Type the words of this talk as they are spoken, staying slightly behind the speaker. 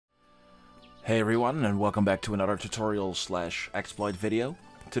Hey everyone, and welcome back to another tutorial slash exploit video.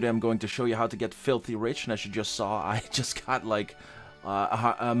 Today I'm going to show you how to get filthy rich, and as you just saw, I just got like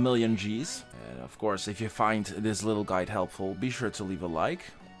a million G's. And of course, if you find this little guide helpful, be sure to leave a like.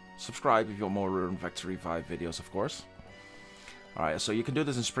 Subscribe if you want more Rune Factory 5 videos, of course. Alright, so you can do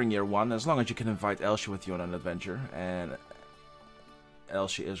this in Spring Year 1, as long as you can invite Elsje with you on an adventure. And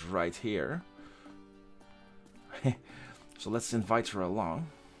Elsje is right here. So let's invite her along.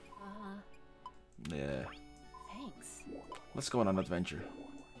 Yeah. Thanks. Let's go on an adventure.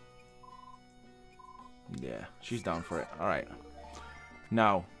 Yeah, she's down for it. Alright.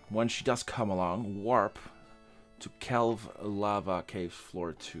 Now, when she does come along, warp to Kelv Lava Cave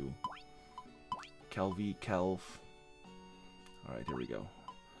Floor 2. Kelv. Alright, here we go.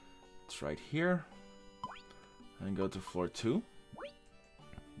 It's right here. And go to floor 2.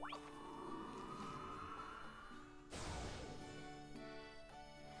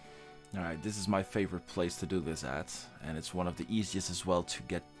 Alright, this is my favorite place to do this at, and it's one of the easiest as well to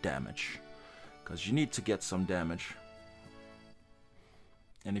get damage. Because you need to get some damage.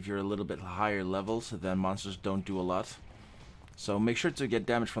 And if you're a little bit higher levels, then monsters don't do a lot. So make sure to get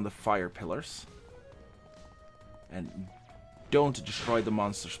damage from the fire pillars. And don't destroy the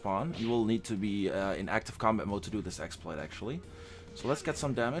monster spawn. You will need to be in active combat mode to do this exploit actually. So let's get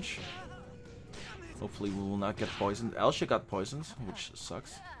some damage. Hopefully we will not get poisoned. Elsje got poisoned, which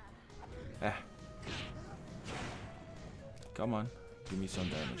sucks. Come on, give me some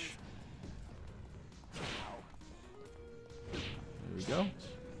damage. There we go.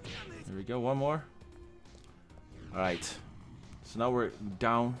 There we go, one more. Alright. So now we're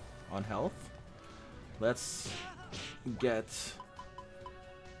down on health. Let's get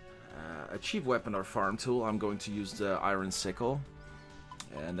a cheap weapon or farm tool. I'm going to use the iron sickle.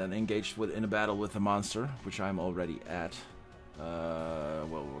 And then engage in a battle with the monster, which I'm already at.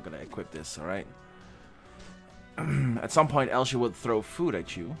 Well, we're gonna equip this, alright? At some point, Elsje would throw food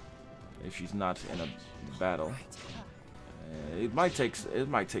at you if she's not in a battle. It might take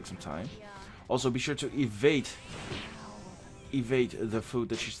some time. Also, be sure to evade the food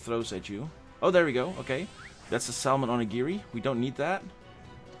that she throws at you. Oh, there we go. Okay, that's a salmon onigiri. We don't need that,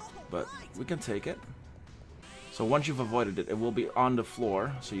 but we can take it. So once you've avoided it, it will be on the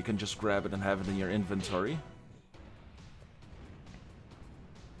floor, so you can just grab it and have it in your inventory.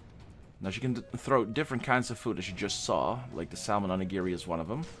 Now she can throw different kinds of food as you just saw, like the salmon onigiri is one of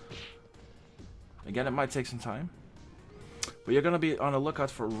them. Again, it might take some time. But you're going to be on the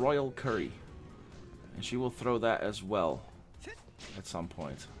lookout for royal curry. And she will throw that as well at some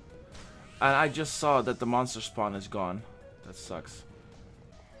point. And I just saw that the monster spawn is gone. That sucks.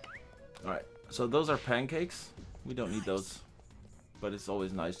 Alright, so those are pancakes. We don't need those. But it's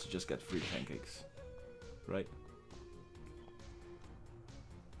always nice to just get free pancakes. Right?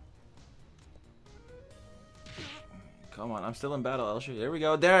 Come on, I'm still in battle, Elsje. There we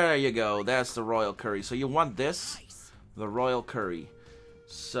go. There you go. That's the royal curry. So you want this? The royal curry.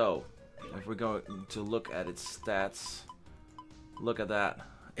 So, if we're going to look at its stats, look at that.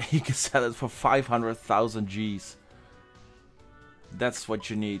 You can sell it for 500,000 Gs. That's what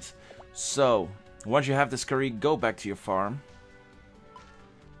you need. So, once you have this curry, go back to your farm.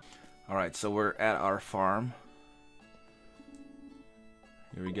 Alright, so we're at our farm.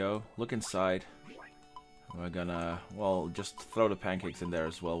 Here we go. Look inside. We're gonna, well, just throw the pancakes in there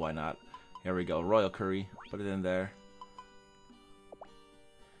as well, why not? Here we go, royal curry, put it in there.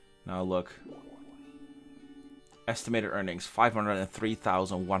 Now look. Estimated earnings,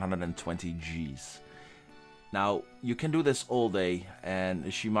 503,120 Gs. Now, you can do this all day,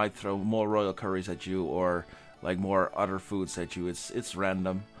 and she might throw more royal curries at you, or like more other foods at you. It's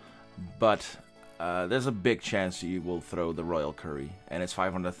random, but there's a big chance you will throw the royal curry, and it's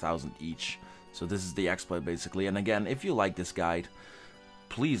 500,000 each. So this is the exploit basically. And again, if you like this guide,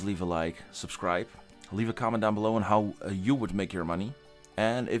 please leave a like, subscribe, leave a comment down below on how you would make your money,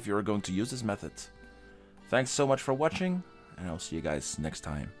 and if you're going to use this method. Thanks so much for watching, and I'll see you guys next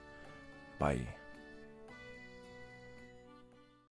time. Bye.